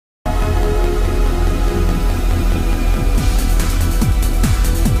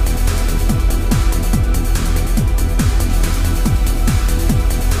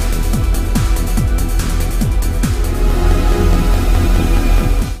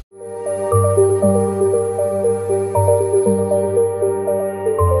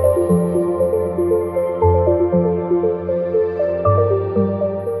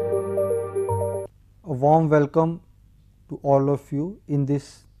welcome to all of you in this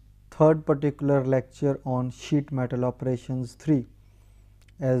third particular lecture on sheet metal operations 3.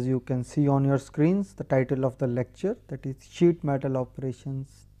 As you can see on your screens, the title of the lecture, that is sheet metal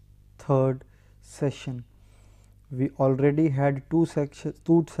operations third session. We already had two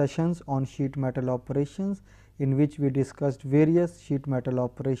sessions on sheet metal operations in which we discussed various sheet metal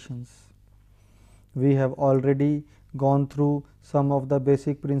operations. We have already gone through some of the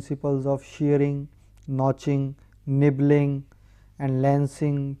basic principles of shearing, notching, nibbling and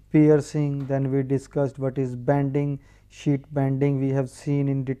lancing, piercing. Then we discussed what is bending, sheet bending we have seen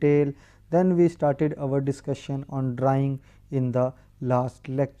in detail. Then we started our discussion on drying in the last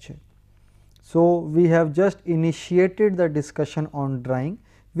lecture. So, we have just initiated the discussion on drying,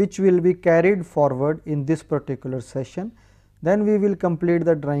 which will be carried forward in this particular session. Then we will complete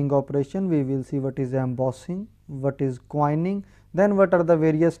the drying operation. We will see what is embossing, what is coining, then what are the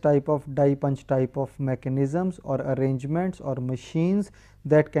various type of die punch type of mechanisms or arrangements or machines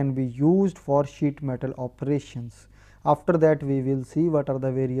that can be used for sheet metal operations. After that, we will see what are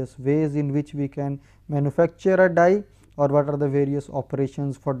the various ways in which we can manufacture a die, or what are the various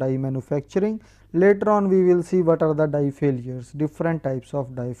operations for die manufacturing. Later on, we will see what are the die failures, different types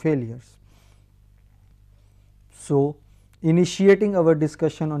of die failures. So, initiating our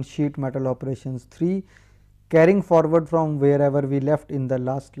discussion on sheet metal operations 3, carrying forward from wherever we left in the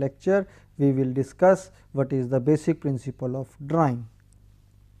last lecture, we will discuss what is the basic principle of drying.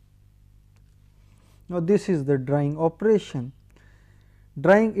 Now, this is the drying operation.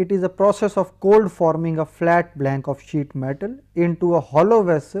 Drying, it is a process of cold forming a flat blank of sheet metal into a hollow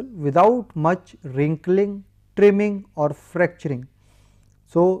vessel without much wrinkling, trimming or fracturing.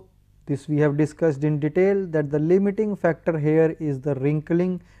 So, this we have discussed in detail that the limiting factor here is the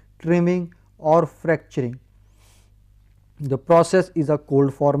wrinkling, trimming or fracturing. The process is a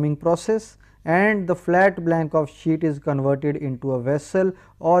cold forming process and the flat blank of sheet is converted into a vessel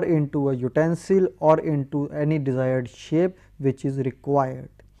or into a utensil or into any desired shape which is required.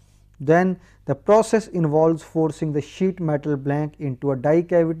 Then the process involves forcing the sheet metal blank into a die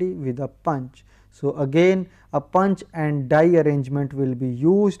cavity with a punch. So, again a punch and die arrangement will be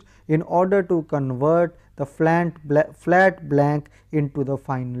used in order to convert the flat blank into the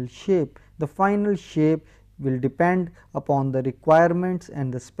final shape. The final shape will depend upon the requirements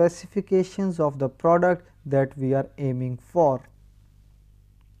and the specifications of the product that we are aiming for.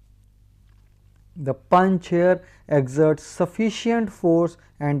 The punch here exerts sufficient force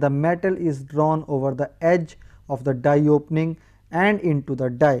and the metal is drawn over the edge of the die opening and into the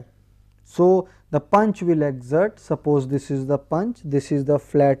die. So, the punch will exert, suppose this is the punch, this is the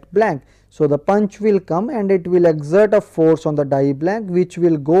flat blank. So, the punch will come and it will exert a force on the die blank which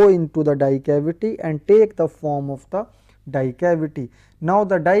will go into the die cavity and take the form of the die cavity. Now,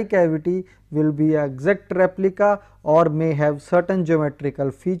 the die cavity will be an exact replica or may have certain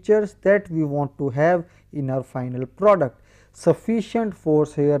geometrical features that we want to have in our final product. Sufficient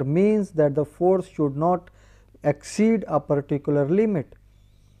force here means that the force should not exceed a particular limit.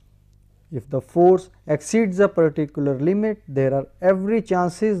 If the force exceeds a particular limit, there are every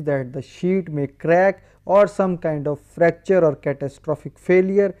chances that the sheet may crack or some kind of fracture or catastrophic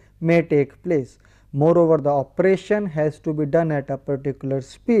failure may take place. Moreover, the operation has to be done at a particular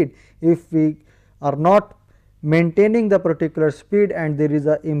speed. If we are not maintaining the particular speed and there is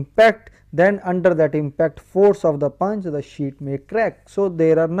an impact, then under that impact force of the punch, the sheet may crack. So,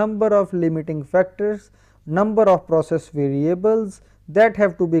 there are number of limiting factors, number of process variables that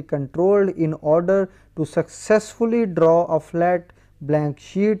have to be controlled in order to successfully draw a flat blank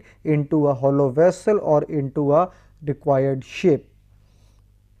sheet into a hollow vessel or into a required shape.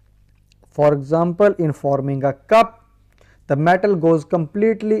 For example, in forming a cup, the metal goes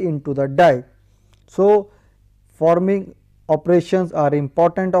completely into the die. So, forming operations are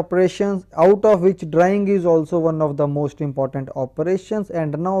important operations, out of which drying is also one of the most important operations,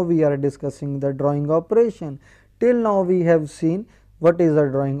 and now we are discussing the drawing operation. Till now we have seen what is a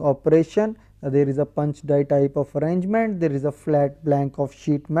drawing operation. There is a punch die type of arrangement, there is a flat blank of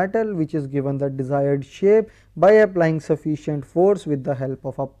sheet metal which is given the desired shape by applying sufficient force with the help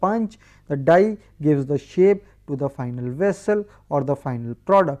of a punch. The die gives the shape to the final vessel or the final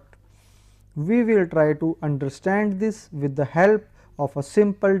product. We will try to understand this with the help of a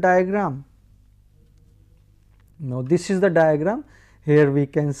simple diagram. Now, this is the diagram. Here we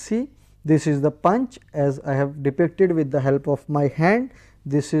can see this is the punch as I have depicted with the help of my hand.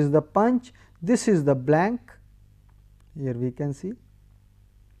 This is the punch, this is the blank, here we can see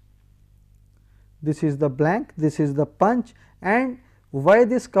this is the blank, this is the punch, and why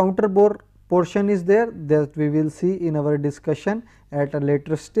this counter bore portion is there that we will see in our discussion at a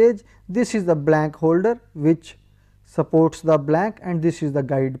later stage. This is the blank holder which supports the blank, and this is the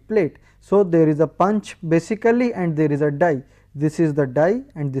guide plate. So, there is a punch basically and there is a die. This is the die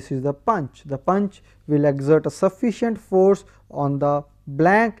and this is the punch. The punch will exert a sufficient force on the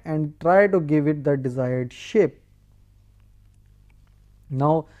blank and try to give it the desired shape.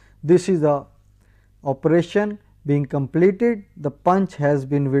 Now, this is the operation being completed. The punch has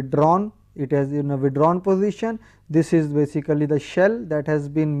been withdrawn, it is in a withdrawn position. This is basically the shell that has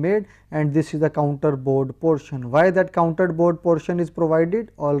been made, and this is the counter board portion. Why that counter board portion is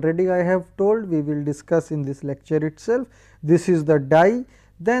provided, already I have told, we will discuss in this lecture itself. This is the die,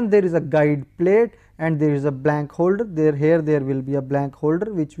 then there is a guide plate and there is a blank holder. Here there will be a blank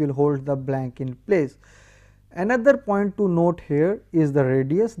holder which will hold the blank in place. Another point to note here is the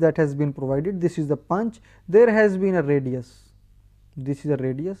radius that has been provided. This is the punch, there has been a radius. This is a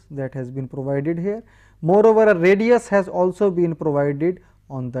radius that has been provided here. Moreover, a radius has also been provided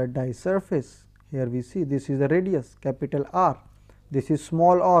on the die surface. Here we see this is a radius, capital R. This is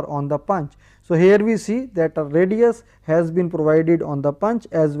small r on the punch. So, here we see that a radius has been provided on the punch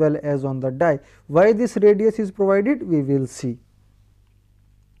as well as on the die. Why this radius is provided, we will see.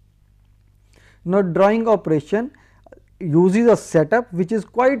 Now, drawing operation uses a setup which is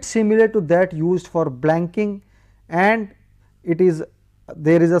quite similar to that used for blanking, and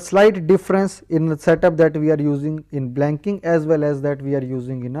there is a slight difference in the setup that we are using in blanking as well as that we are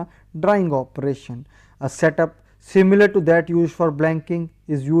using in a drawing operation. A setup similar to that used for blanking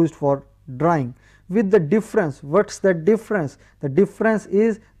is used for drawing, with the difference. What is the difference? The difference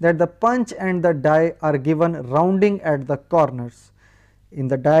is that the punch and the die are given rounding at the corners. In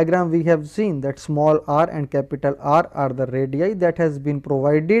the diagram we have seen that small r and capital R are the radii that has been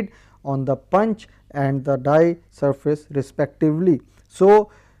provided on the punch and the die surface respectively.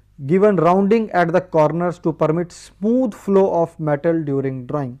 So, given rounding at the corners to permit smooth flow of metal during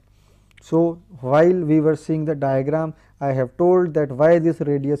drawing. So, while we were seeing the diagram, I have told that why this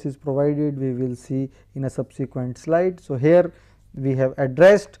radius is provided, we will see in a subsequent slide. So, here we have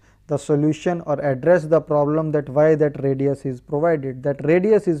addressed the solution or address the problem that why that radius is provided. That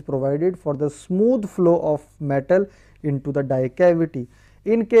radius is provided for the smooth flow of metal into the die cavity.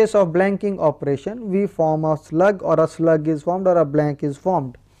 In case of blanking operation, we form a slug, or a slug is formed, or a blank is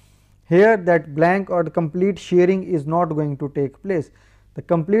formed. Here that blank or the complete shearing is not going to take place. The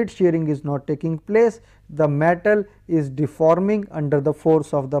complete shearing is not taking place. The metal is deforming under the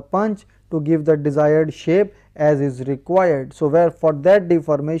force of the punch to give the desired shape as is required. So, where for that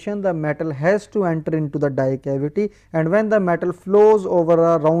deformation the metal has to enter into the die cavity, and when the metal flows over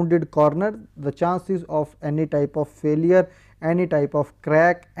a rounded corner, the chances of any type of failure, any type of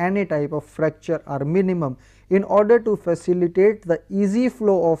crack, any type of fracture are minimum. In order to facilitate the easy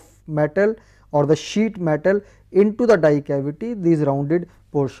flow of metal or the sheet metal into the die cavity, these rounded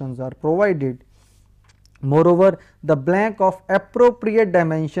portions are provided. Moreover, the blank of appropriate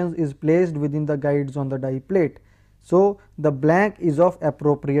dimensions is placed within the guides on the die plate. So, the blank is of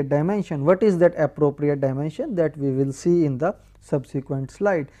appropriate dimension. What is that appropriate dimension? That we will see in the subsequent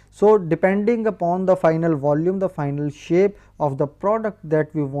slide. So, depending upon the final volume, the final shape of the product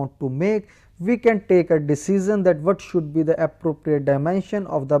that we want to make, we can take a decision that what should be the appropriate dimension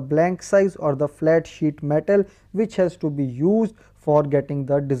of the blank size or the flat sheet metal which has to be used for getting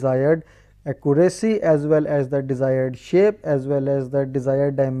the desired accuracy as well as the desired shape as well as the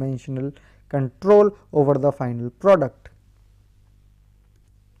desired dimensional control over the final product.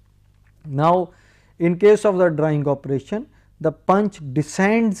 Now, in case of the drawing operation, the punch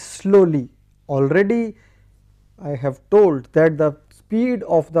descends slowly. Already I have told that the speed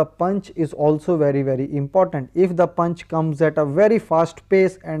of the punch is also very important. If the punch comes at a very fast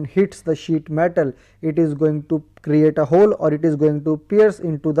pace and hits the sheet metal, it is going to create a hole or it is going to pierce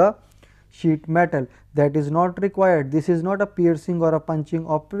into the sheet metal. That is not required. This is not a piercing or a punching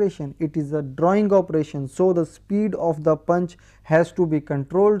operation, it is a drawing operation. So, the speed of the punch has to be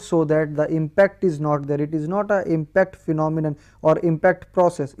controlled so that the impact is not there. It is not a impact phenomenon or impact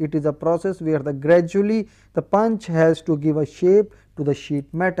process, it is a process where the gradually the punch has to give a shape to the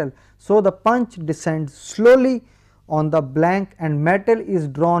sheet metal. So, the punch descends slowly on the blank and metal is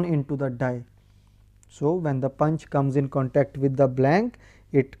drawn into the die. So, when the punch comes in contact with the blank,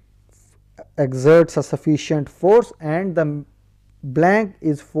 it exerts a sufficient force and the blank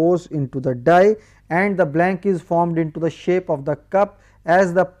is forced into the die and the blank is formed into the shape of the cup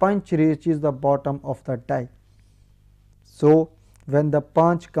as the punch reaches the bottom of the die. So, when the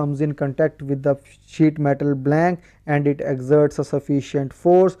punch comes in contact with the sheet metal blank and it exerts a sufficient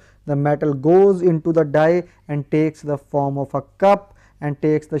force, the metal goes into the die and takes the form of a cup, and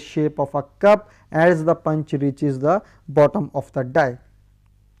takes the shape of a cup as the punch reaches the bottom of the die.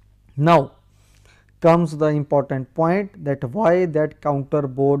 Now comes the important point, that why that counter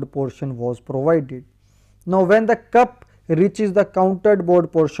board portion was provided. Now when the cup reaches the countered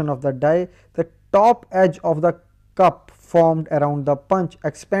board portion of the die, the top edge of the cup formed around the punch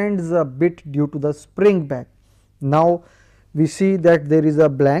expands a bit due to the spring back. Now we see that there is a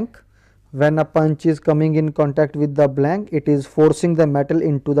blank. When a punch is coming in contact with the blank, it is forcing the metal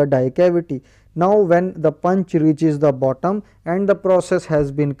into the die cavity. Now when the punch reaches the bottom and the process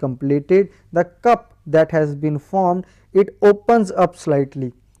has been completed, the cup that has been formed, it opens up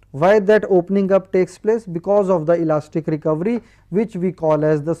slightly. Why that opening up takes place? Because of the elastic recovery, which we call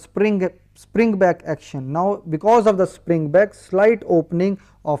as the spring back action. Now because of the spring back, slight opening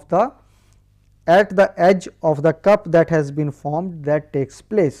of the at the edge of the cup that has been formed, that takes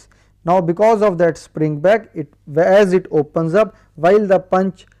place. Now because of that spring back, as it opens up, while the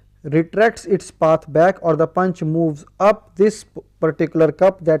punch retracts its path back or the punch moves up, this particular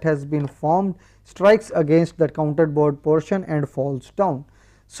cup that has been formed strikes against the countered board portion and falls down.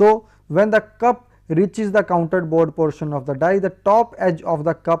 So when the cup reaches the countered board portion of the die, the top edge of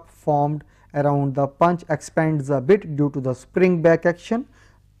the cup formed around the punch expands a bit due to the spring back action,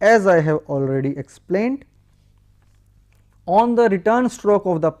 as I have already explained. On the return stroke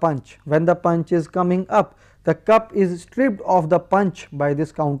of the punch, when the punch is coming up, the cup is stripped of the punch by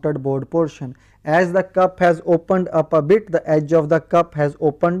this countered board portion. As the cup has opened up a bit, the edge of the cup has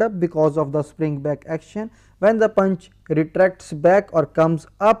opened up because of the spring back action. When the punch retracts back or comes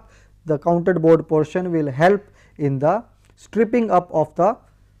up, the countered board portion will help in the stripping up of the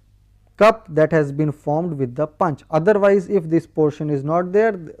cup that has been formed with the punch. Otherwise, if this portion is not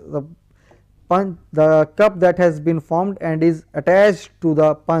there, the cup that has been formed and is attached to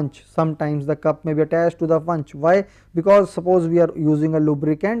the punch, sometimes the cup may be attached to the punch. Why? Because suppose we are using a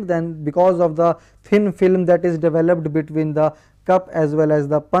lubricant, then because of the thin film that is developed between the cup as well as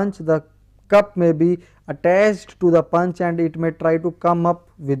the punch, the cup may be attached to the punch and it may try to come up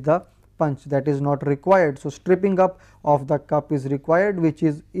with the punch. That is not required. So stripping up of the cup is required, which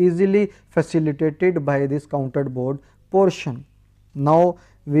is easily facilitated by this countered board portion. Now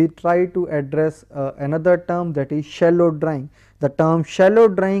we try to address another term, that is shallow drying. The term shallow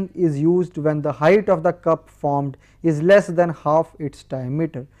drying is used when the height of the cup formed is less than half its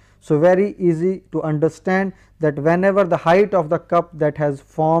diameter. So very easy to understand that whenever the height of the cup that has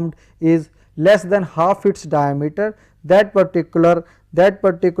formed is less than half its diameter, that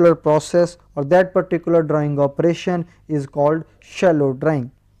particular process or that particular drying operation is called shallow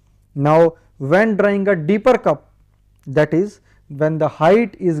drying. Now when drying a deeper cup, that is when the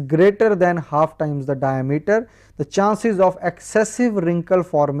height is greater than half times the diameter, the chances of excessive wrinkle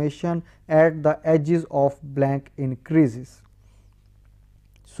formation at the edges of blank increases.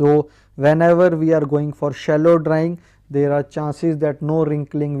 So whenever we are going for shallow drying, there are chances that no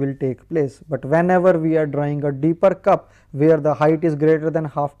wrinkling will take place, but whenever we are drying a deeper cup where the height is greater than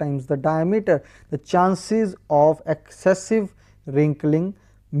half times the diameter, the chances of excessive wrinkling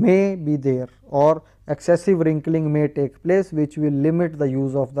may be there, or excessive wrinkling may take place, which will limit the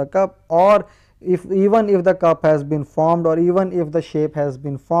use of the cup, or even if the cup has been formed or even if the shape has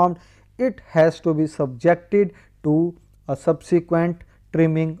been formed, it has to be subjected to a subsequent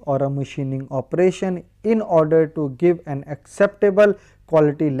trimming or a machining operation in order to give an acceptable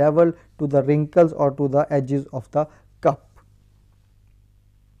quality level to the wrinkles or to the edges of the cup.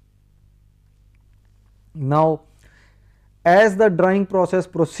 Now as the drying process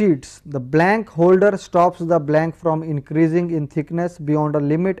proceeds, the blank holder stops the blank from increasing in thickness beyond a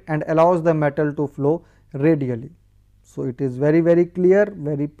limit and allows the metal to flow radially. So it is very clear,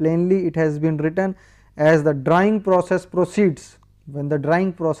 very plainly it has been written, as the drying process proceeds, when the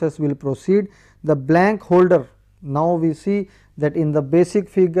drying process will proceed, the blank holder, now we see that in the basic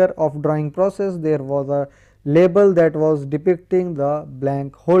figure of drying process there was a label that was depicting the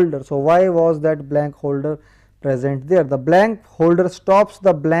blank holder. So why was that blank holder present there? The blank holder stops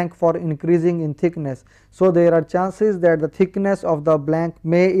the blank for increasing in thickness. So there are chances that the thickness of the blank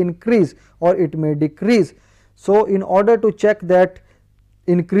may increase or it may decrease. So in order to check that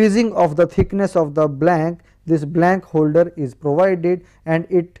increasing of the thickness of the blank, this blank holder is provided and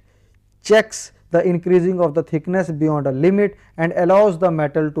it checks the increasing of the thickness beyond a limit and allows the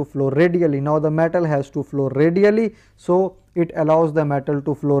metal to flow radially. Now the metal has to flow radially, so it allows the metal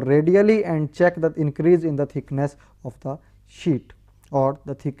to flow radially and check the increase in the thickness of the sheet or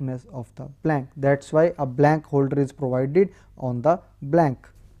the thickness of the blank. That is why a blank holder is provided on the blank.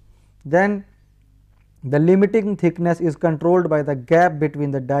 Then the limiting thickness is controlled by the gap between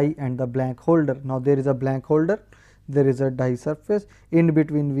the die and the blank holder. Now there is a blank holder, there is a die surface. In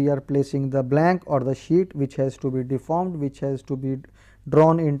between we are placing the blank or the sheet which has to be deformed, which has to be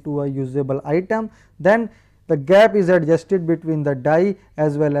drawn into a usable item. Then the gap is adjusted between the die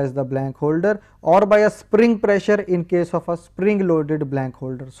as well as the blank holder, or by a spring pressure in case of a spring loaded blank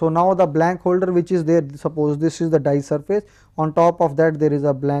holder. So, now the blank holder which is there, suppose this is the die surface, on top of that there is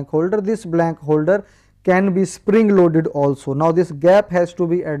a blank holder. This blank holder can be spring loaded also. Now, this gap has to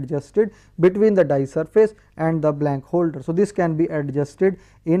be adjusted between the die surface and the blank holder. So, this can be adjusted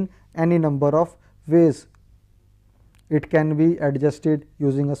in any number of ways. It can be adjusted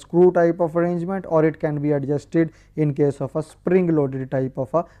using a screw type of arrangement, or it can be adjusted in case of a spring loaded type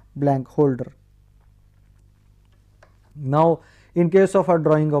of a blank holder. Now, in case of a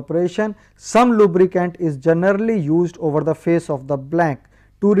drawing operation, some lubricant is generally used over the face of the blank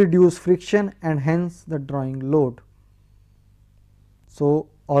to reduce friction and hence the drawing load. So,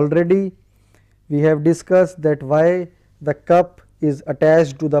 already we have discussed that why the cup is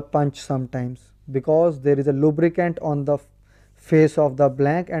attached to the punch sometimes, because there is a lubricant on the face of the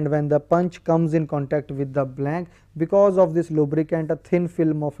blank, and when the punch comes in contact with the blank, because of this lubricant a thin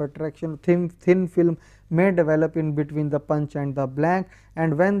film of attraction, thin film may develop in between the punch and the blank,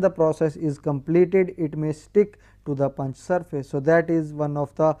 and when the process is completed it may stick to the punch surface. So, that is one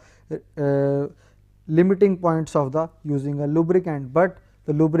of the limiting points of the using a lubricant, but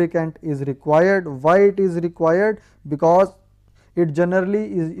the lubricant is required. Why it is required? Because it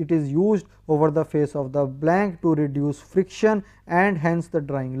generally is used over the face of the blank to reduce friction and hence the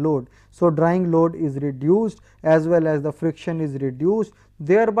drying load. So, drying load is reduced as well as the friction is reduced,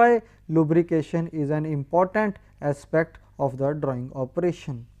 thereby lubrication is an important aspect of the drawing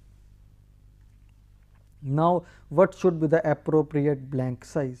operation. Now, what should be the appropriate blank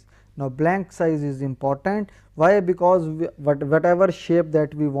size? Now, blank size is important. Why? Because whatever shape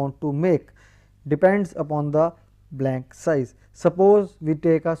that we want to make depends upon the blank size. Suppose we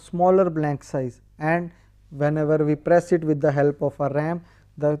take a smaller blank size, and whenever we press it with the help of a ram,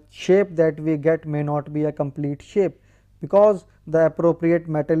 the shape that we get may not be a complete shape, because the appropriate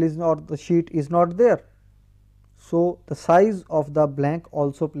metal is not, the sheet is not there. So, the size of the blank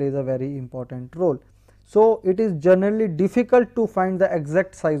also plays a very important role. So, it is generally difficult to find the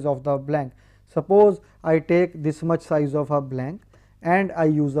exact size of the blank. Suppose I take this much size of a blank and I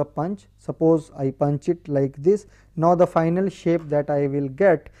use a punch. Suppose I punch it like this. Now, the final shape that I will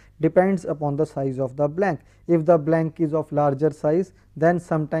get depends upon the size of the blank. If the blank is of larger size, then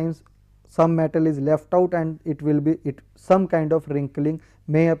sometimes some metal is left out and it will be some kind of wrinkling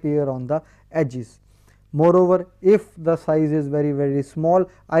may appear on the edges. Moreover, if the size is very small,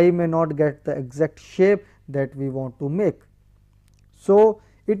 I may not get the exact shape that we want to make. So,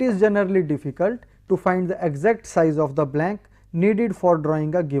 it is generally difficult to find the exact size of the blank needed for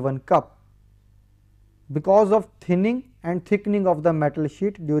drawing a given cup, because of thinning and thickening of the metal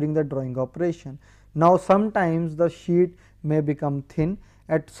sheet during the drawing operation. Now, sometimes the sheet may become thin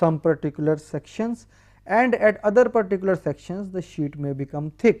at some particular sections, and at other particular sections the sheet may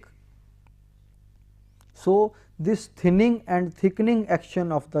become thick. So, this thinning and thickening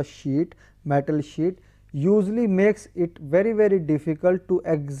action of the sheet, metal sheet, usually makes it very difficult to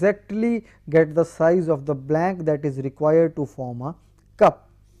exactly get the size of the blank that is required to form a cup.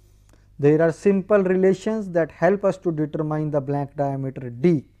 There are simple relations that help us to determine the blank diameter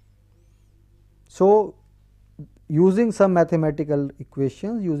d. So, using some mathematical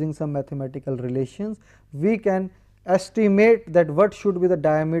equations, using some mathematical relations, we can estimate that what should be the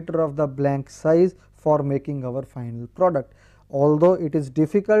diameter of the blank size for making our final product. Although it is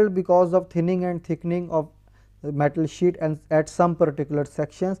difficult because of thinning and thickening of the metal sheet and at some particular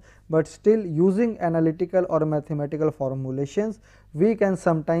sections, but still using analytical or mathematical formulations, we can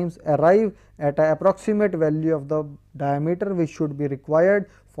sometimes arrive at an approximate value of the diameter which should be required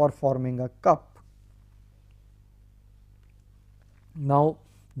for forming a cup. Now,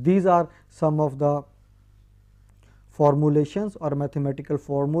 these are some of the formulations or mathematical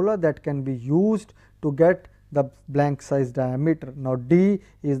formula that can be used to get the blank size diameter. Now, d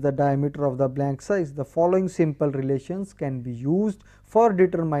is the diameter of the blank size. The following simple relations can be used for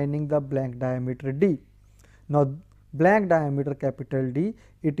determining the blank diameter d. Now, blank diameter capital D,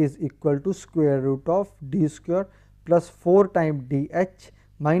 it is equal to square root of d square plus 4 times dh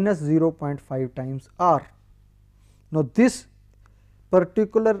minus 0.5 times r. Now, this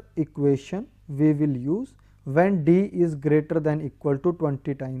particular equation we will use when d is greater than equal to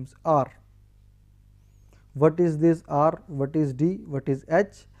 20 times r. What is this r? What is d? What is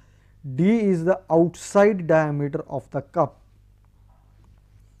h? D is the outside diameter of the cup.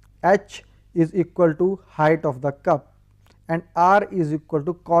 H is equal to height of the cup, and r is equal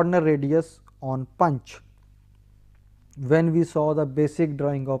to corner radius on punch. When we saw the basic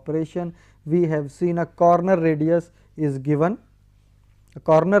drawing operation, we have seen a corner radius is given. A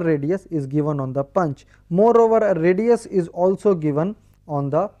corner radius is given on the punch. Moreover, a radius is also given on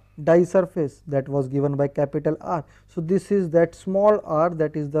the die surface, that was given by capital R. So, this is that small r,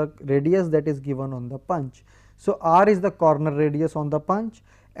 that is the radius that is given on the punch. So, R is the corner radius on the punch,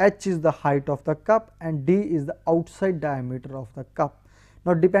 H is the height of the cup, and D is the outside diameter of the cup.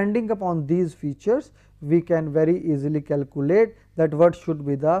 Now, depending upon these features, we can very easily calculate that what should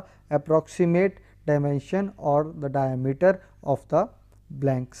be the approximate dimension or the diameter of the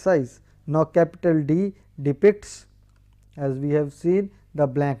blank size. Now, capital D depicts, as we have seen, the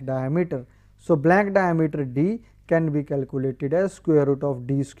blank diameter. So, blank diameter D can be calculated as square root of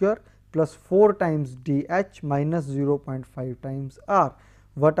D square plus 4 times DH minus 0.5 times R.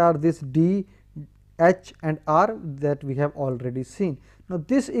 What are this D, H and R? That we have already seen. Now,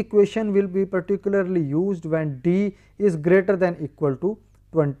 this equation will be particularly used when D is greater than equal to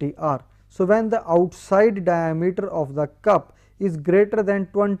 20 R. So, when the outside diameter of the cup is greater than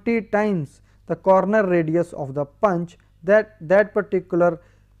 20 times the corner radius of the punch, that particular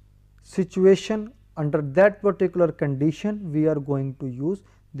situation, under that particular condition, we are going to use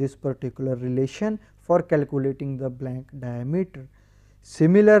this particular relation for calculating the blank diameter.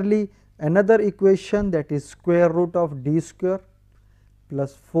 Similarly, another equation, that is square root of D square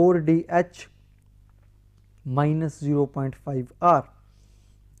plus 4DH minus 0.5 R.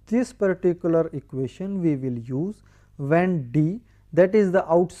 This particular equation we will use when D, that is the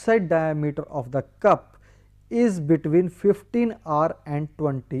outside diameter of the cup, is between 15 R and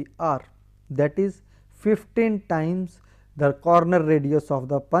 20 R, that is 15 times the corner radius of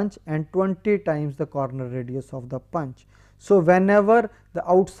the punch and 20 times the corner radius of the punch. So, whenever the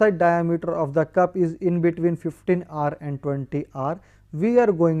outside diameter of the cup is in between 15 R and 20 R, we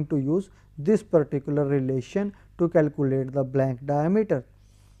are going to use this particular relation to calculate the blank diameter.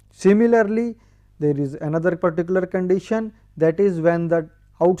 Similarly, there is another particular condition, that is when the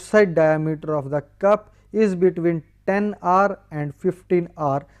outside diameter of the cup is between 10 R and 15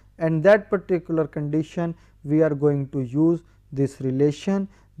 R, and that particular condition we are going to use this relation,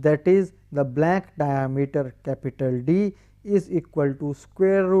 that is the blank diameter capital D is equal to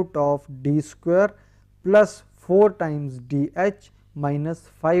square root of D square plus 4 times DH minus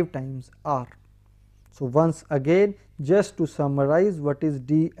 5 times R. So, once again, just to summarize what is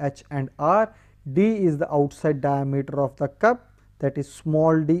D, H and R, D is the outside diameter of the cup, that is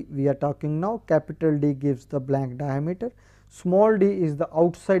small d we are talking now, capital D gives the blank diameter, small d is the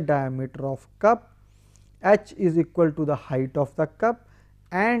outside diameter of cup, H is equal to the height of the cup,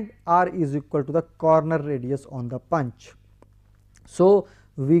 and R is equal to the corner radius on the punch. So,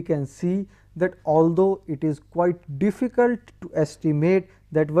 we can see that although it is quite difficult to estimate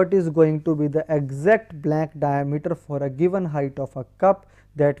that what is going to be the exact blank diameter for a given height of a cup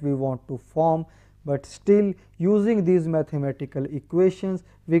that we want to form, but still using these mathematical equations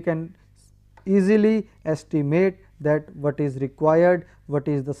we can easily estimate that what is required, what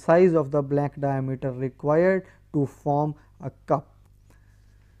is the size of the blank diameter required to form a cup.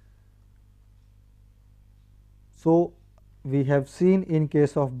 So, we have seen in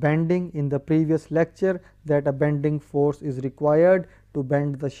case of bending in the previous lecture that a bending force is required to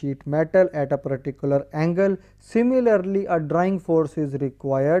bend the sheet metal at a particular angle. Similarly, a drawing force is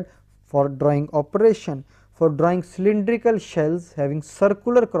required for drawing operation, for drawing cylindrical shells having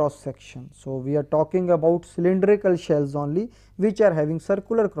circular cross section. So, we are talking about cylindrical shells only which are having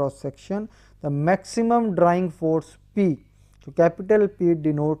circular cross section. The maximum drawing force P, so capital P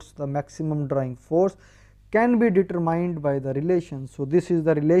denotes the maximum drawing force, can be determined by the relation. So, this is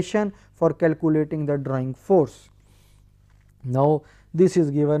the relation for calculating the drawing force. Now, this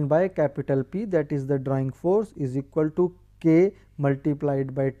is given by capital P, that is the drawing force is equal to K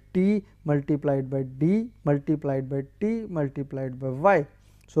multiplied by T multiplied by D multiplied by T multiplied by Y.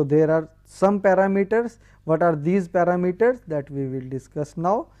 So, there are some parameters. What are these parameters? That we will discuss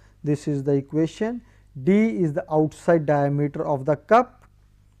now. This is the equation. D is the outside diameter of the cup,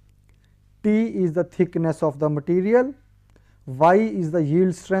 T is the thickness of the material, Y is the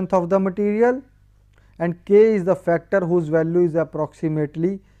yield strength of the material, and K is the factor whose value is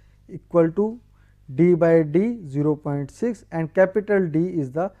approximately equal to D by D 0.6, and capital D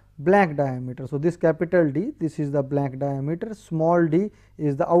is the blank diameter. So, this capital D, this is the blank diameter, small d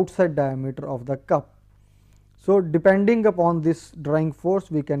is the outside diameter of the cup. So, depending upon this drawing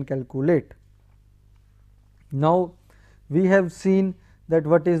force we can calculate. Now, we have seen that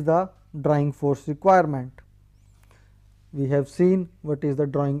what is the drawing force requirement. We have seen what is the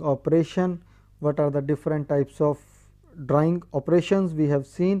drawing operation, what are the different types of drawing operations we have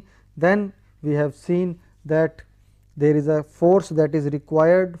seen. Then we have seen that there is a force that is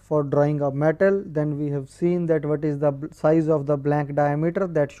required for drawing a metal. Then we have seen that what is the size of the blank diameter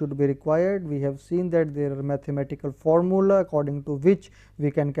that should be required. We have seen that there are mathematical formula according to which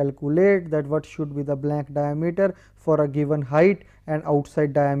we can calculate that what should be the blank diameter for a given height and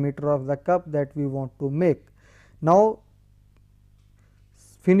outside diameter of the cup that we want to make. Now,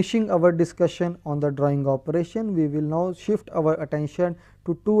 finishing our discussion on the drawing operation, we will now shift our attention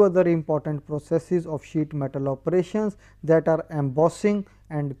to two other important processes of sheet metal operations, that are embossing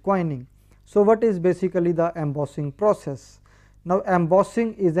and coining. So, what is basically the embossing process? Now,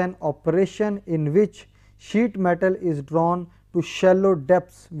 embossing is an operation in which sheet metal is drawn to shallow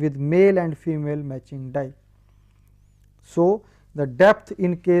depths with male and female matching die. So, the depth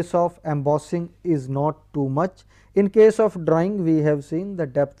in case of embossing is not too much. In case of drawing, we have seen the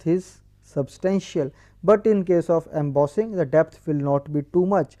depth is substantial, but in case of embossing the depth will not be too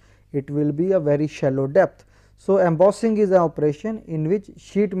much, it will be a very shallow depth. So, embossing is an operation in which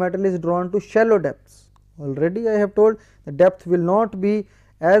sheet metal is drawn to shallow depths. Already I have told the depth will not be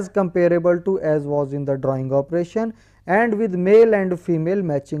as comparable to as was in the drawing operation, and with male and female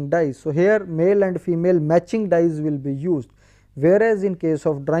matching dies. So, here male and female matching dies will be used, whereas in case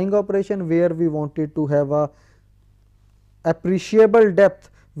of drawing operation where we wanted to have a appreciable depth,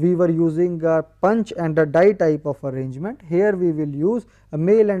 we were using a punch and a die type of arrangement. Here we will use a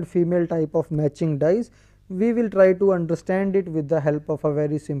male and female type of matching dies. We will try to understand it with the help of a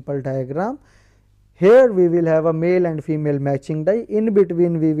very simple diagram. Here we will have a male and female matching die, in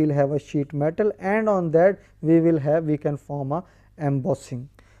between we will have a sheet metal, and on that we can form a embossing.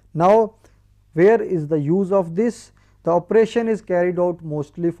 Now, where is the use of this? The operation is carried out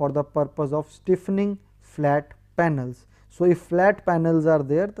mostly for the purpose of stiffening flat panels. So, if flat panels are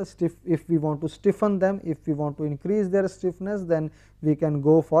there, if we want to stiffen them, if we want to increase their stiffness, then we can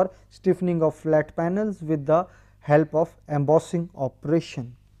go for stiffening of flat panels with the help of embossing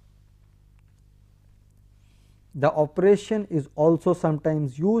operation. The operation is also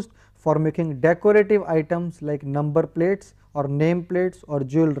sometimes used for making decorative items like number plates or name plates or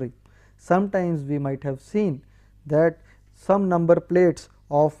jewelry. Sometimes we might have seen that some number plates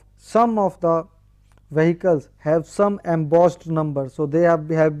of some of the vehicles have some embossed number. So, they have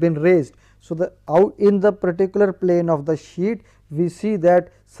been raised. So, the out in the particular plane of the sheet we see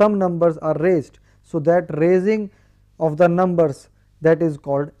that some numbers are raised. So, that raising of the numbers, that is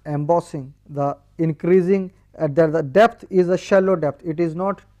called embossing. The increasing the depth is a shallow depth, it is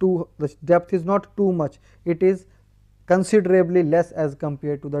not too, the depth is not too much, it is considerably less as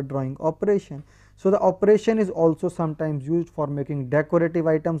compared to the drawing operation. So, the operation is also sometimes used for making decorative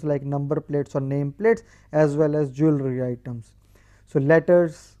items like number plates or name plates as well as jewelry items. So,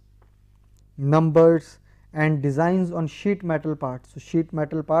 letters, numbers and designs on sheet metal parts. So, sheet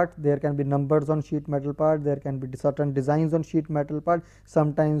metal part, there can be numbers on sheet metal part, there can be certain designs on sheet metal part.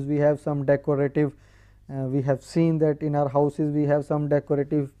 Sometimes we have some decorative, we have seen that in our houses we have some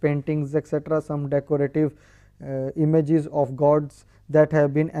decorative paintings etc., some decorative images of gods that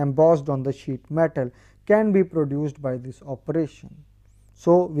have been embossed on the sheet metal can be produced by this operation.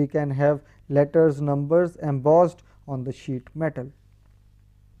 So, we can have letters, numbers embossed on the sheet metal.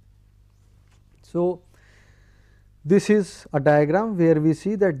 So, this is a diagram where we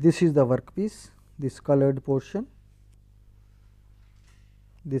see that this is the workpiece, this colored portion,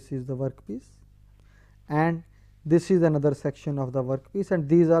 this is the workpiece, and this is another section of the workpiece, and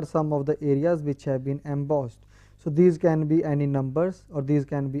these are some of the areas which have been embossed. So, these can be any numbers or these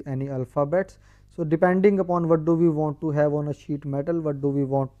can be any alphabets. So, depending upon what do we want to have on a sheet metal, what do we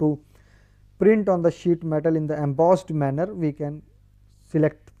want to print on the sheet metal in the embossed manner, we can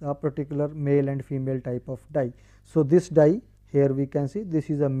select a particular male and female type of die. So, this die here we can see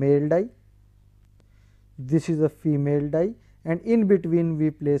this is a male die, this is a female die, and in between we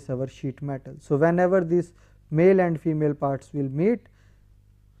place our sheet metal. So, whenever these male and female parts will meet,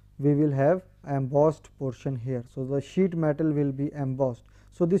 we will have embossed portion here. So, the sheet metal will be embossed.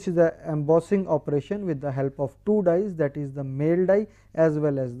 So, this is the embossing operation with the help of two dies, that is the male die as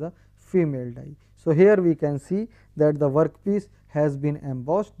well as the female die. So, here we can see that the workpiece has been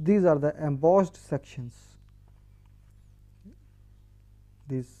embossed. These are the embossed sections,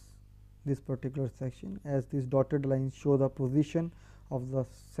 this particular section, as these dotted lines show the position of the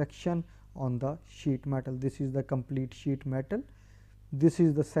section on the sheet metal. This is the complete sheet metal. This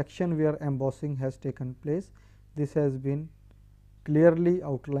is the section where embossing has taken place. This has been clearly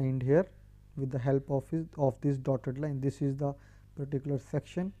outlined here with the help of this dotted line. This is the particular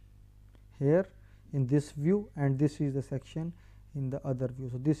section here in this view, and this is the section in the other view.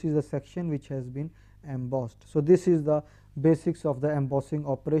 So, this is the section which has been embossed. So, this is the basics of the embossing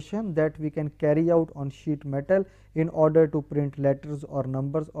operation that we can carry out on sheet metal in order to print letters or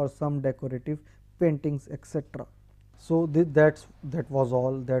numbers or some decorative paintings, etc. So, that was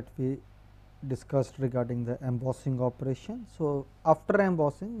all that we discussed regarding the embossing operation. So, after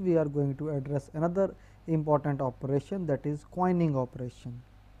embossing we are going to address another important operation, that is coining operation.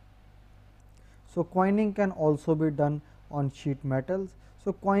 So, coining can also be done on sheet metals.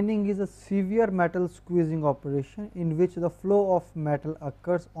 So, coining is a severe metal squeezing operation in which the flow of metal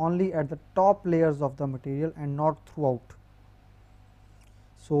occurs only at the top layers of the material and not throughout.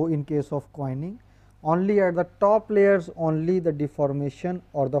 So, in case of coining, only at the top layers only the deformation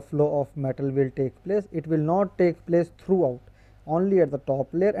or the flow of metal will take place. It will not take place throughout, only at the top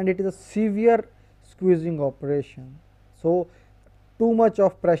layer, and it is a severe squeezing operation. So, too much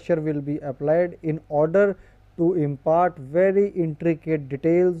of pressure will be applied in order to impart very intricate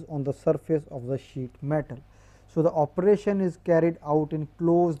details on the surface of the sheet metal. So, the operation is carried out in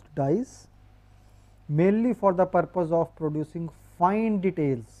closed dies mainly for the purpose of producing fine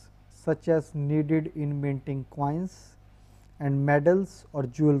details such as needed in minting coins and medals or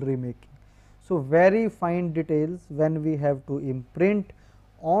jewelry making. So, very fine details when we have to imprint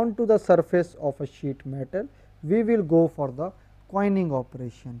onto the surface of a sheet metal, we will go for the coining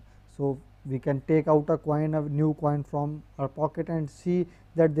operation. So, we can take out a coin, a new coin from our pocket and see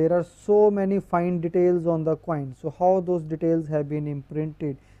that there are so many fine details on the coin. So, how those details have been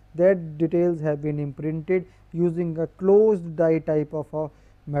imprinted? That details have been imprinted using a closed die type of a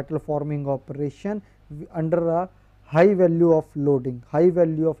metal forming operation under a high value of loading. High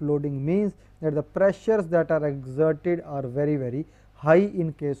value of loading means that the pressures that are exerted are very high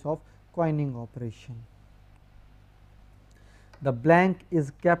in case of coining operation. The blank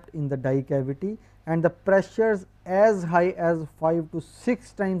is kept in the die cavity and the pressures as high as 5 to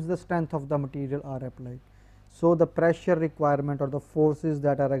 6 times the strength of the material are applied. So, the pressure requirement or the forces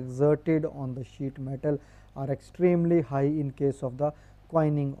that are exerted on the sheet metal are extremely high in case of the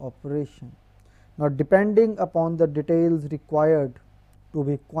coining operation. Now, depending upon the details required to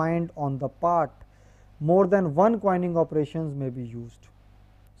be coined on the part, more than one coining operations may be used.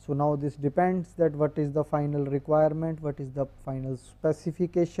 So, now this depends that what is the final requirement, what is the final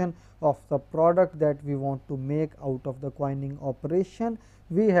specification of the product that we want to make out of the coining operation.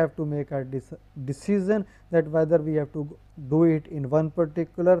 We have to make a decision that whether we have to do it in one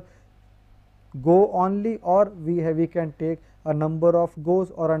particular go only, or we can take a number of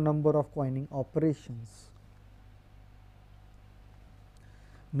goes or a number of coining operations.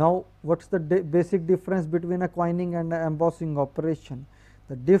 Now, what is the basic difference between a coining and an embossing operation?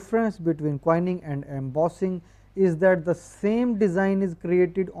 The difference between coining and embossing is that the same design is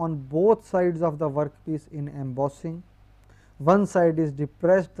created on both sides of the workpiece in embossing. One side is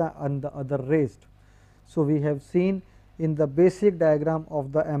depressed and the other raised. So, we have seen in the basic diagram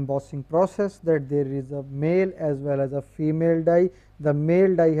of the embossing process that there is a male as well as a female die. The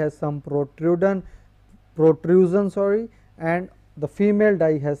male die has some protrusion and the female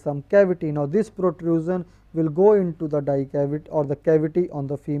die has some cavity. Now, this protrusion will go into the die cavity or the cavity on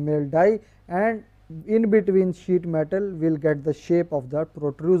the female die, and in between sheet metal will get the shape of the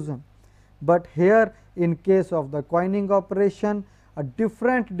protrusion. But here in case of the coining operation, a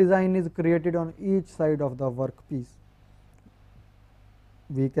different design is created on each side of the workpiece.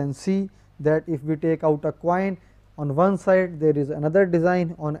 We can see that if we take out a coin, on one side there is another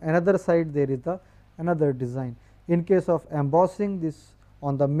design, on another side there is another design. In case of embossing, this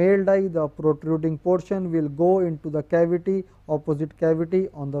on the male die, the protruding portion will go into the cavity, opposite cavity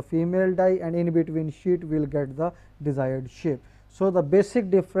on the female die, and in between sheet will get the desired shape. So, the basic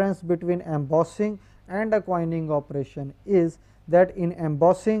difference between embossing and a coining operation is that in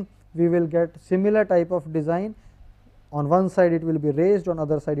embossing we will get similar type of design. On one side it will be raised, on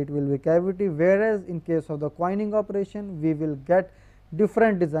other side it will be cavity, whereas in case of the coining operation we will get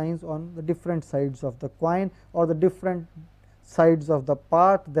different designs on the different sides of the coin or the different sides of the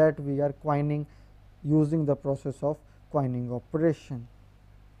part that we are coining using the process of coining operation.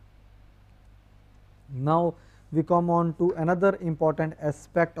 Now, we come on to another important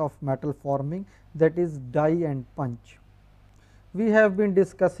aspect of metal forming, that is die and punch. We have been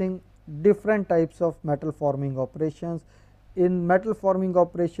discussing different types of metal forming operations. In metal forming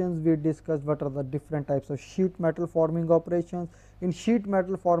operations, we discussed what are the different types of sheet metal forming operations. In sheet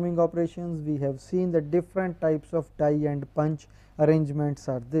metal forming operations, we have seen that different types of die and punch arrangements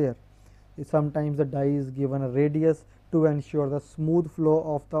are there. Sometimes the die is given a radius to ensure the smooth flow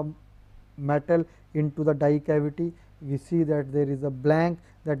of the metal into the die cavity. We see that there is a blank,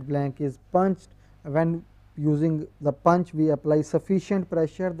 that blank is punched. When using the punch we apply sufficient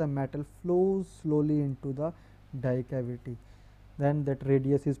pressure, the metal flows slowly into the die cavity, then that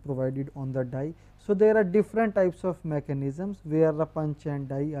radius is provided on the die. So, there are different types of mechanisms where the punch and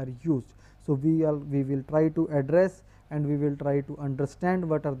die are used. So, we will try to address and we will try to understand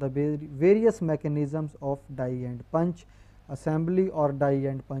what are the various mechanisms of die and punch assembly or die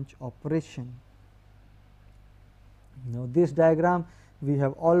and punch operation. Now, this diagram we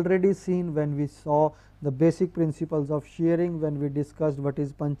have already seen when we saw the basic principles of shearing, when we discussed what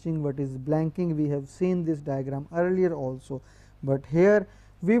is punching, what is blanking. We have seen this diagram earlier also, but here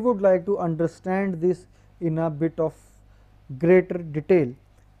we would like to understand this in a bit of greater detail.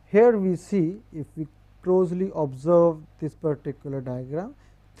 Here we see, if we closely observe this particular diagram,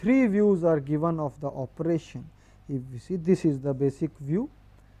 three views are given of the operation. If we see, this is the basic view,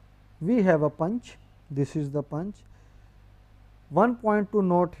 we have a punch, this is the punch. One point to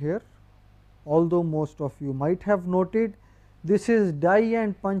note here, although most of you might have noted, this is die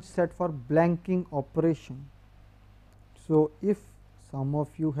and punch set for blanking operation. So, if some of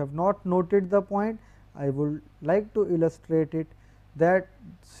you have not noted the point, I would like to illustrate it, that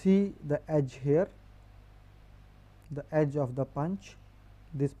see the edge here, the edge of the punch,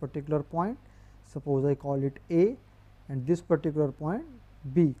 this particular point, suppose I call it A and this particular point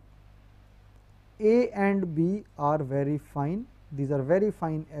B. A and B are very fine, these are very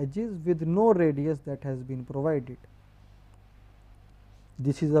fine edges with no radius that has been provided.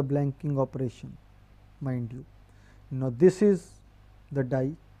 This is a blanking operation, mind you. Now, this is the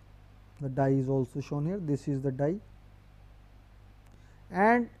die is also shown here, this is the die,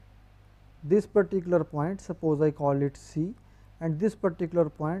 and this particular point, suppose I call it C and this particular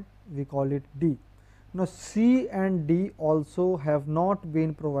point we call it D. Now, C and D also have not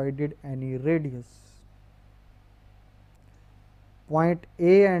been provided any radius. Point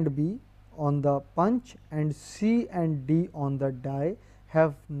A and B on the punch and C and D on the die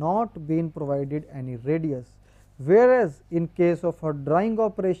have not been provided any radius, whereas in case of a drawing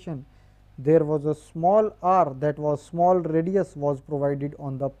operation there was a small r, that was small radius was provided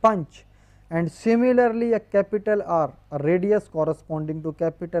on the punch, and similarly a capital R, a radius corresponding to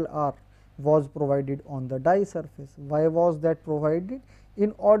capital R was provided on the die surface. Why was that provided?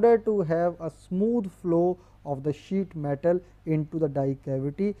 In order to have a smooth flow of the sheet metal into the die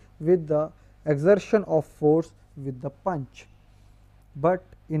cavity with the exertion of force with the punch. But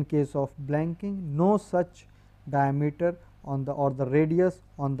in case of blanking, no such diameter on the or the radius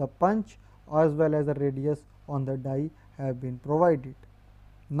on the punch as well as the radius on the die have been provided.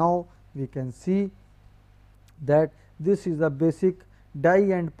 Now, we can see that this is the basic die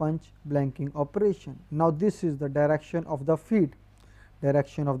and punch blanking operation. Now, this is the direction of the feed.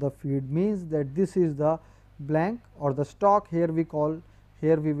 Direction of the feed means that this is the blank or the stock. Here we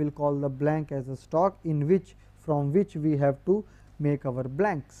will call the blank as a stock, in which from which we have to make our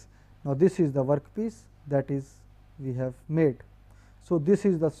blanks. Now, this is the workpiece that is we have made. So, this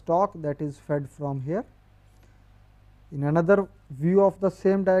is the stock that is fed from here. In another view of the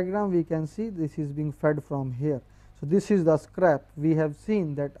same diagram, we can see this is being fed from here. So, this is the scrap. We have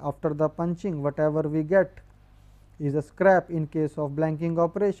seen that after the punching, whatever we get is a scrap in case of blanking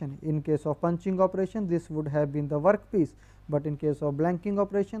operation. In case of punching operation, this would have been the workpiece, but in case of blanking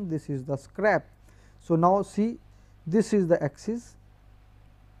operation, this is the scrap. So, now see, this is the axis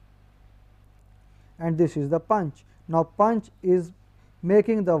and this is the punch. Now, punch is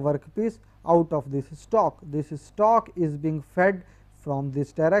making the workpiece out of this stock. This stock is being fed from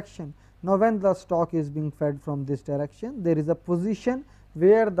this direction. Now, when the stock is being fed from this direction, there is a position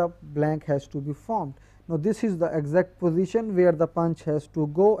where the blank has to be formed. Now, this is the exact position where the punch has to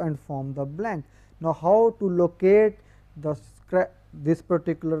go and form the blank. Now, how to locate the this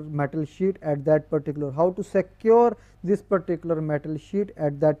particular metal sheet at that particular, how to secure this particular metal sheet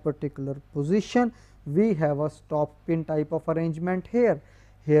at that particular position? We have a stop pin type of arrangement here.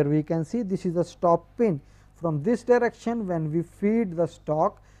 Here we can see this is a stop pin. From this direction, when we feed the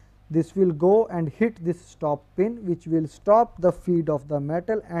stock, this will go and hit this stop pin, which will stop the feed of the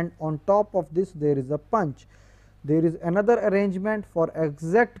metal, and on top of this there is a punch. There is another arrangement for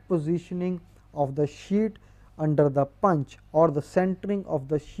exact positioning of the sheet under the punch, or the centering of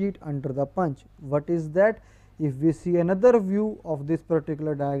the sheet under the punch. What is that? If we see another view of this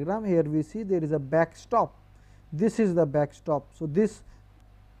particular diagram, here we see there is a backstop. This is the backstop. So,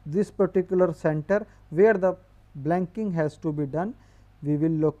 this particular center where the blanking has to be done, we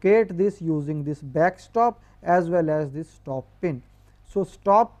will locate this using this backstop as well as this stop pin. So,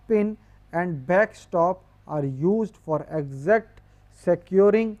 stop pin and backstop are used for exact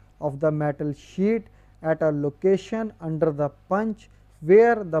securing of the metal sheet at a location under the punch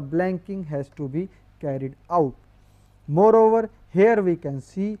where the blanking has to be carried out. Moreover, here we can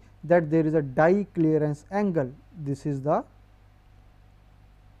see that there is a die clearance angle. This is the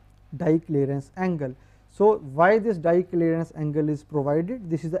die clearance angle. So, why this die clearance angle is provided?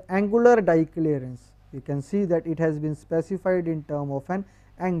 This is the angular die clearance. You can see that it has been specified in term of an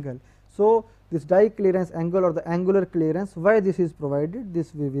angle. So, this die clearance angle or the angular clearance, why this is provided,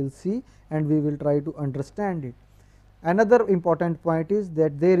 this we will see and we will try to understand it. Another important point is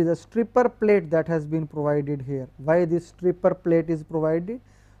that there is a stripper plate that has been provided here. Why this stripper plate is provided?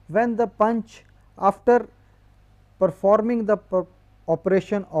 When the punch, after performing the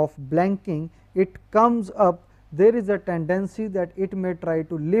operation of blanking, it comes up, there is a tendency that it may try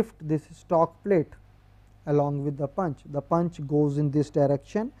to lift this stock plate along with the punch. The punch goes in this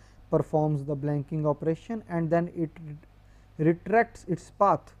direction, performs the blanking operation, and then it retracts its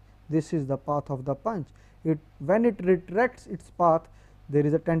path. This is the path of the punch. When it retracts its path, there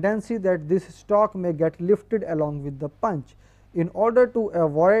is a tendency that this stock may get lifted along with the punch. In order to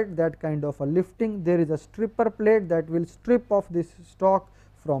avoid that kind of a lifting, there is a stripper plate that will strip off this stock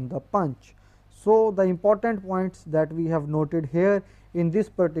from the punch. So, the important points that we have noted here in this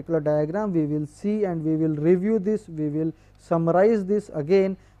particular diagram, we will see and we will review this, we will summarize this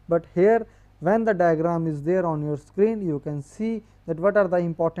again, but here when the diagram is there on your screen, you can see that what are the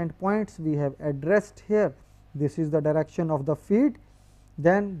important points we have addressed here. This is the direction of the feed,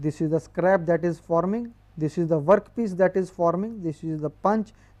 then this is the scrap that is forming, this is the workpiece that is forming, this is the punch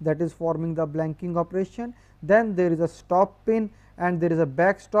that is forming the blanking operation, then there is a stop pin and there is a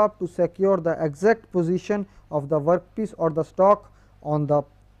backstop to secure the exact position of the workpiece or the stock on the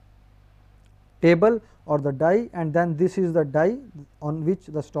table or the die, and then this is the die on which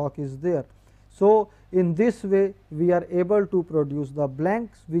the stock is there. So, in this way we are able to produce the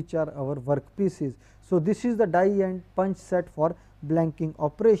blanks which are our workpieces. So, this is the die and punch set for blanking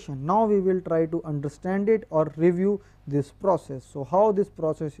operation. Now, we will try to understand it or review this process. So, how this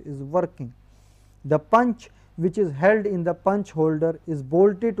process is working? The punch which is held in the punch holder is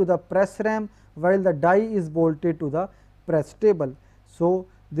bolted to the press ram, while the die is bolted to the press table. So,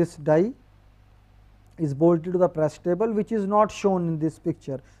 this die is bolted to the press table, which is not shown in this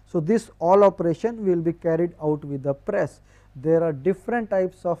picture. So, this all operation will be carried out with the press. There are different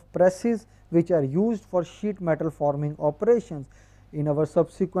types of presses which are used for sheet metal forming operations. In our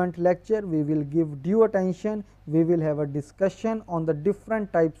subsequent lecture, we will give due attention, we will have a discussion on the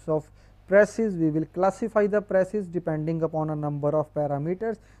different types of presses, we will classify the presses depending upon a number of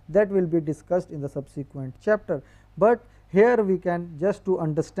parameters that will be discussed in the subsequent chapter. But here we can, just to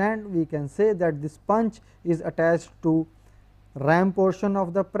understand, we can say that this punch is attached to ram portion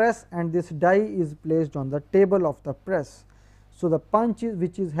of the press and this die is placed on the table of the press. So, the punch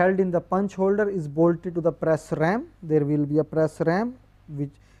which is held in the punch holder is bolted to the press ram. There will be a press ram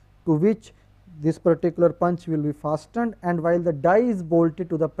to which this particular punch will be fastened, and while the die is bolted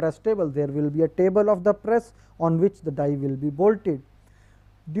to the press table, there will be a table of the press on which the die will be bolted.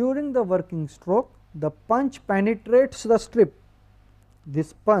 During the working stroke, the punch penetrates the strip.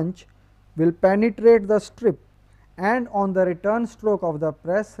 This punch will penetrate the strip, and on the return stroke of the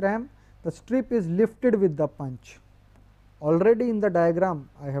press ram, the strip is lifted with the punch. Already in the diagram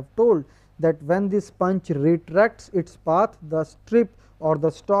I have told that when this punch retracts its path, the strip or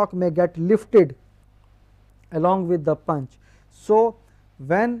the stock may get lifted along with the punch. So,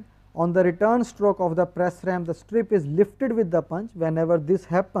 when on the return stroke of the press ram the strip is lifted with the punch, whenever this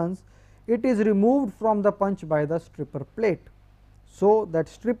happens, it is removed from the punch by the stripper plate. So, that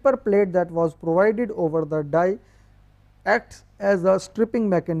stripper plate that was provided over the die acts as a stripping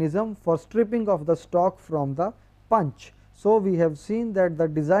mechanism for stripping of the stock from the punch. So, we have seen that the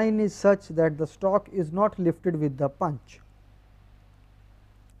design is such that the stock is not lifted with the punch.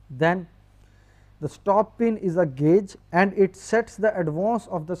 Then the stop pin is a gauge and it sets the advance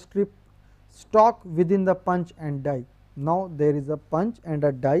of the strip stock within the punch and die. Now, there is a punch and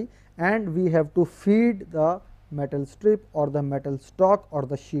a die and we have to feed the metal strip or the metal stock or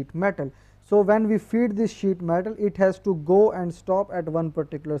the sheet metal. So, when we feed this sheet metal, it has to go and stop at one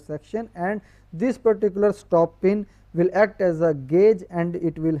particular section, and this particular stop pin will act as a gauge and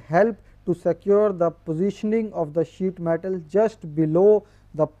it will help to secure the positioning of the sheet metal just below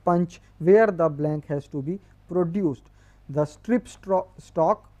the punch where the blank has to be produced. The strip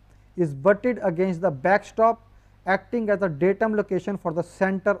stock is butted against the backstop, acting as a datum location for the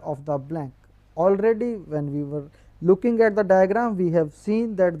center of the blank. Already when we were looking at the diagram, we have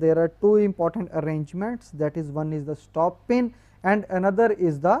seen that there are two important arrangements, that is, one is the stop pin and another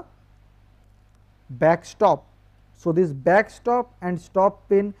is the backstop. So, this backstop and stop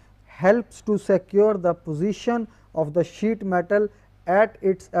pin helps to secure the position of the sheet metal at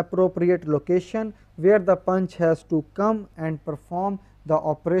its appropriate location where the punch has to come and perform the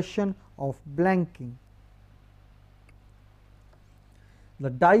operation of blanking. The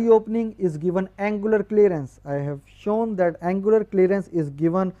die opening is given angular clearance. I have shown that angular clearance is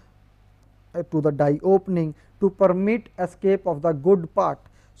given to the die opening to permit escape of the good part.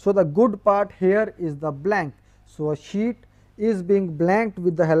 So, the good part here is the blank. So, a sheet is being blanked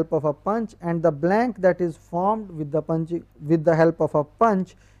with the help of a punch, and the blank that is formed with the help of a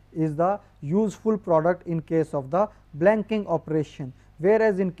punch is the useful product in case of the blanking operation.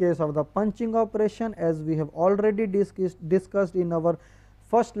 Whereas, in case of the punching operation, as we have already discussed in our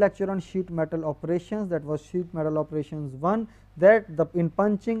first lecture on sheet metal operations, that was sheet metal operations 1, that in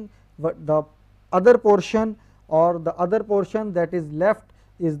punching the other portion or the other portion that is left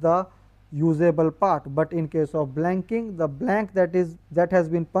is the usable part, but in case of blanking, the blank that has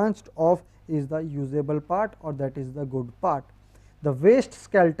been punched off is the usable part, or that is the good part. The waste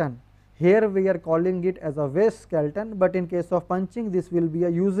skeleton, here we are calling it as a waste skeleton, but in case of punching this will be a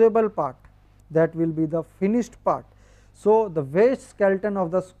usable part, that will be the finished part. So, the waste skeleton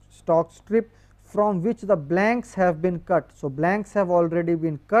of the stock strip from which the blanks have been cut. So, blanks have already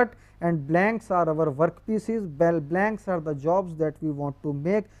been cut, and blanks are our work pieces, blanks are the jobs that we want to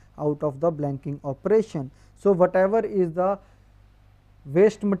make out of the blanking operation. So, whatever is the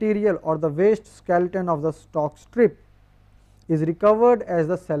waste material or the waste skeleton of the stock strip is recovered as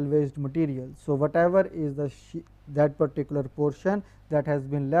the salvaged material. So, whatever is that particular portion that has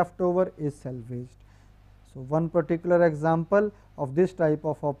been left over is salvaged. So, one particular example of this type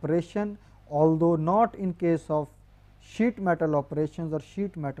of operation, although not in case of sheet metal operations or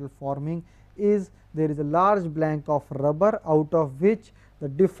sheet metal forming, is there is a large blank of rubber out of which the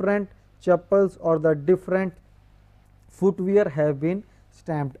different chappals or the different footwear have been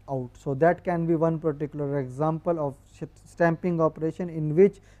stamped out. So, that can be one particular example of stamping operation in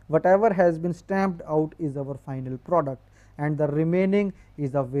which whatever has been stamped out is our final product and the remaining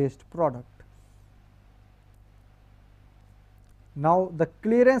is a waste product. Now, the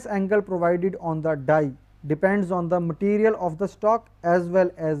clearance angle provided on the die depends on the material of the stock as well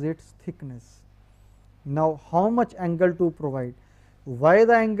as its thickness. Now, how much angle to provide? Why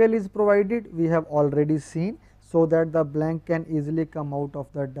the angle is provided we have already seen, so that the blank can easily come out of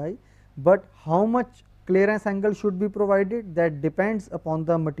the die, but how much clearance angle should be provided, that depends upon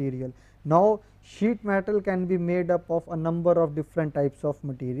the material. Now, sheet metal can be made up of a number of different types of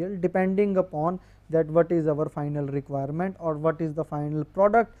material depending upon that what is our final requirement or what is the final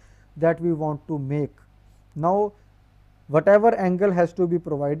product that we want to make. Now, whatever angle has to be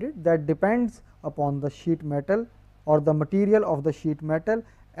provided, that depends upon the sheet metal or the material of the sheet metal,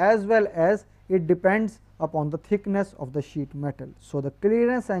 as well as it depends upon the thickness of the sheet metal. So, the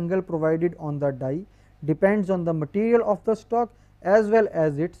clearance angle provided on the die depends on the material of the stock as well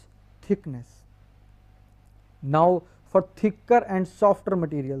as its thickness. Now, for thicker and softer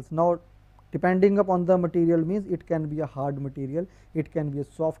materials, now depending upon the material means it can be a hard material, it can be a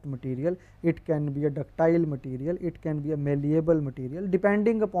soft material, it can be a ductile material, it can be a malleable material,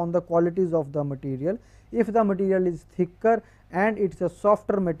 depending upon the qualities of the material. If the material is thicker and it is a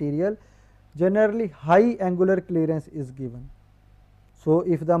softer material, generally high angular clearance is given. So,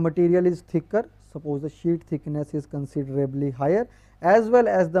 if the material is thicker, suppose the sheet thickness is considerably higher, as well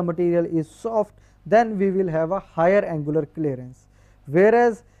as the material is soft, then we will have a higher angular clearance,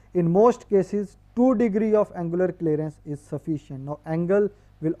 whereas in most cases 2 degree of angular clearance is sufficient. Now, angle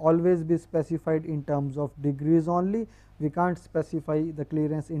will always be specified in terms of degrees only, we can't specify the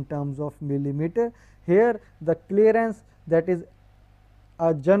clearance in terms of millimeter. Here the clearance, that is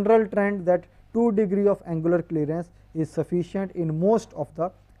a general trend, that 2 degree of angular clearance is sufficient in most of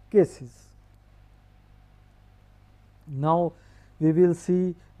the cases. Now, we will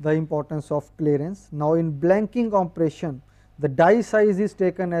see the importance of clearance. Now, in blanking operation, the die size is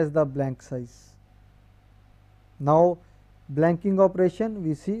taken as the blank size. Now, blanking operation,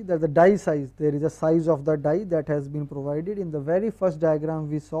 we see that the die size, there is a size of the die that has been provided. In the very first diagram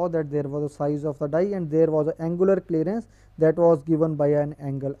we saw that there was a size of the die and there was an angular clearance that was given by an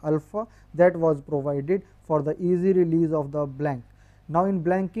angle alpha that was provided for the easy release of the blank. Now, in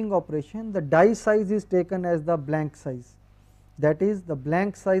blanking operation, the die size is taken as the blank size, that is the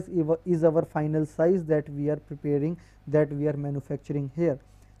blank size is our final size that we are preparing, that we are manufacturing here.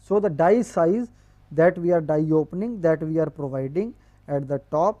 So, the die size that we are die opening, that we are providing at the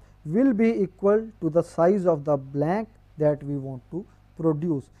top will be equal to the size of the blank that we want to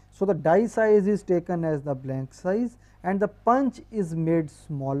produce. So, the die size is taken as the blank size and the punch is made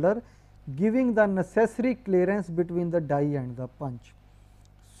smaller, giving the necessary clearance between the die and the punch.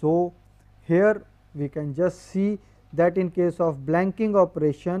 So, here we can just see that in case of blanking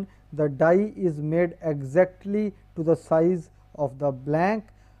operation, the die is made exactly to the size of the blank.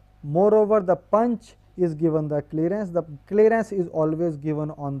 Moreover, the punch is given the clearance is always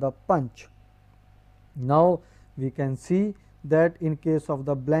given on the punch. Now, we can see that in case of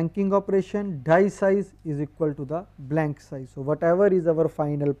the blanking operation, die size is equal to the blank size. So, whatever is our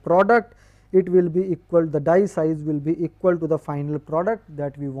final product, it will be equal, the die size will be equal to the final product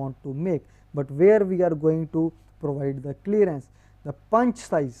that we want to make, but where we are going to provide the clearance, the punch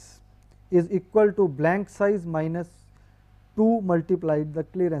size is equal to blank size minus 2 multiplied the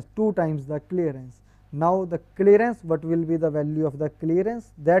clearance, 2 times the clearance. Now, the clearance, what will be the value of the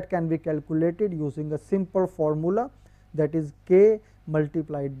clearance, that can be calculated using a simple formula, that is K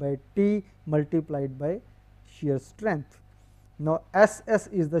multiplied by T multiplied by shear strength. Now, SS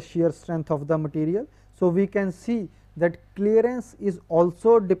is the shear strength of the material. So, we can see that clearance is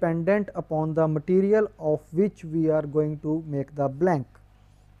also dependent upon the material of which we are going to make the blank.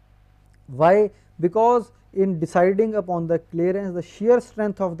 Why? Because in deciding upon the clearance, the shear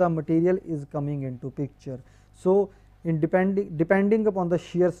strength of the material is coming into picture. So, in depending upon the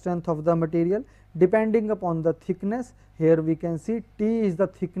shear strength of the material, depending upon the thickness, here we can see T is the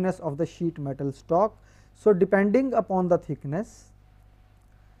thickness of the sheet metal stock. So, depending upon the thickness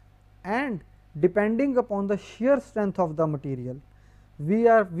and depending upon the shear strength of the material, we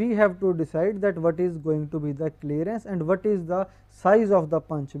have to decide that what is going to be the clearance and what is the size of the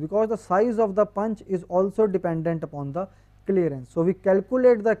punch, because the size of the punch is also dependent upon the clearance. So, we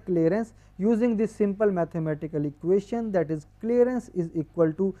calculate the clearance using this simple mathematical equation, that is clearance is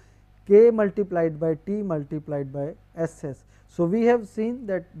equal to K multiplied by T multiplied by SS. So, we have seen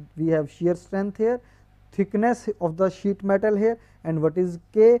that we have shear strength here, thickness of the sheet metal here, and what is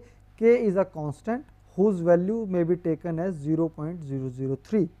K? K is a constant whose value may be taken as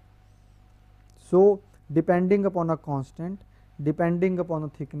 0.003. So, depending upon a constant, depending upon the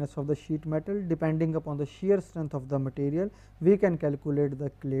thickness of the sheet metal, depending upon the shear strength of the material, we can calculate the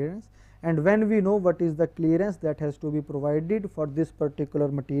clearance, and when we know what is the clearance that has to be provided for this particular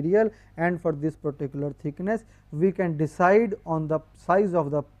material and for this particular thickness, we can decide on the size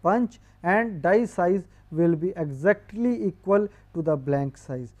of the punch, and die size will be exactly equal to the blank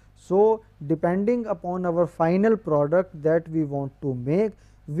size. So, depending upon our final product that we want to make,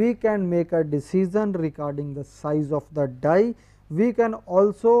 we can make a decision regarding the size of the die. We can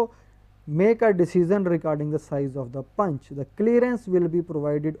also make a decision regarding the size of the punch. The clearance will be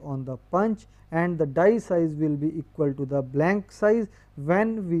provided on the punch and the die size will be equal to the blank size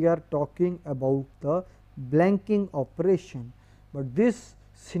when we are talking about the blanking operation. But this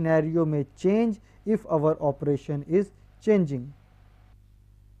scenario may change if our operation is changing.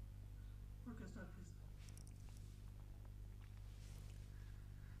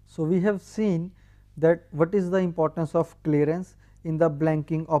 So, we have seen that what is the importance of clearance in the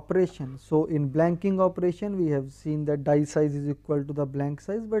blanking operation. So, in blanking operation we have seen that die size is equal to the blank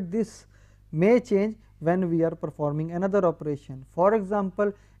size, but this may change when we are performing another operation. For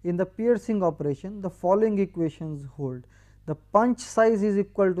example, in the piercing operation the following equations hold: the punch size is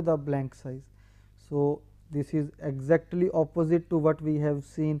equal to the blank size. So, this is exactly opposite to what we have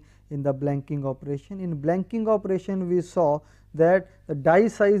seen in the blanking operation. In blanking operation we saw that the die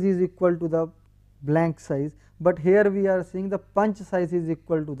size is equal to the blank size, but here we are seeing the punch size is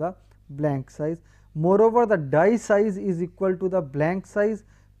equal to the blank size. Moreover, the die size is equal to the blank size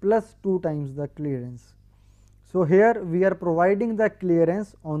plus 2 times the clearance. So, here we are providing the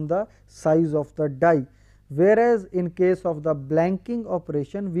clearance on the size of the die, whereas in case of the blanking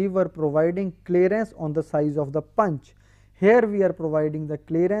operation we were providing clearance on the size of the punch. Here we are providing the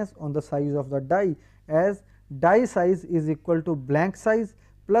clearance on the size of the die, as die size is equal to blank size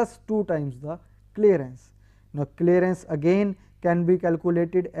plus 2 times the clearance. Now, clearance again can be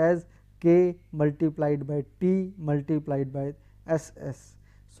calculated as K multiplied by T multiplied by SS.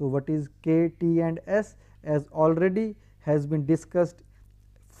 So, what is K, T and S? As already has been discussed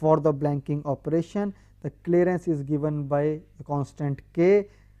for the blanking operation, the clearance is given by a constant K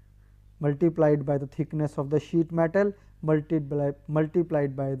multiplied by the thickness of the sheet metal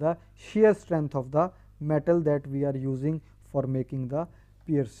multiplied by the shear strength of the metal that we are using for making the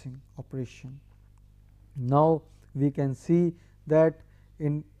piercing operation. Now, we can see that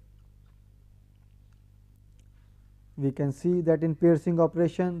in piercing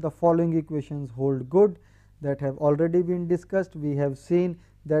operation the following equations hold good that have already been discussed. We have seen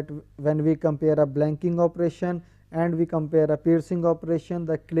that when we compare a blanking operation and we compare a piercing operation,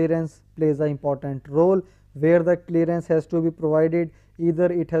 the clearance plays an important role, where the clearance has to be provided,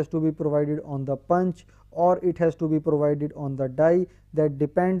 either it has to be provided on the punch or it has to be provided on the die. That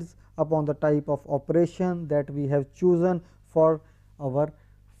depends upon the type of operation that we have chosen for our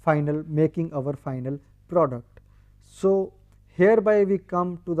making our final product. So hereby we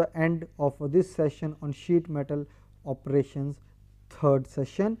come to the end of this session on sheet metal operations, third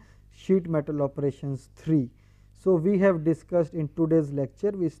session, sheet metal operations 3. So we have discussed in today's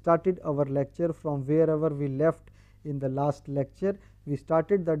lecture, we started our lecture from wherever we left in the last lecture. We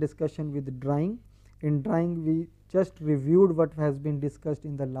started the discussion with drawing. In drawing we just reviewed what has been discussed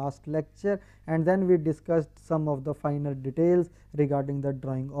in the last lecture, and then we discussed some of the finer details regarding the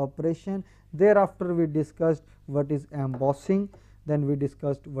drawing operation. Thereafter we discussed what is embossing, then we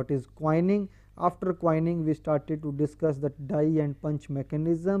discussed what is coining. After coining we started to discuss the die and punch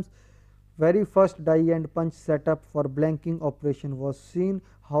mechanisms. Very first die and punch setup for blanking operation was seen,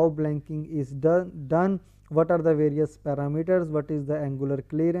 how blanking is done, what are the various parameters, what is the angular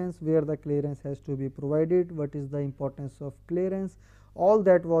clearance, where the clearance has to be provided, what is the importance of clearance. All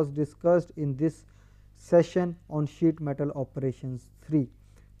that was discussed in this session on sheet metal operations 3.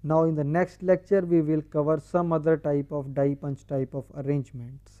 Now in the next lecture we will cover some other type of die punch type of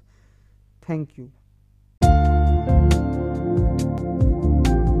arrangements. Thank you.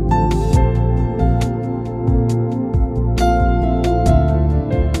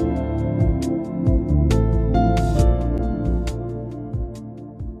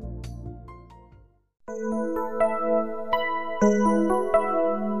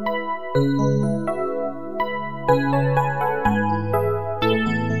 Thank you.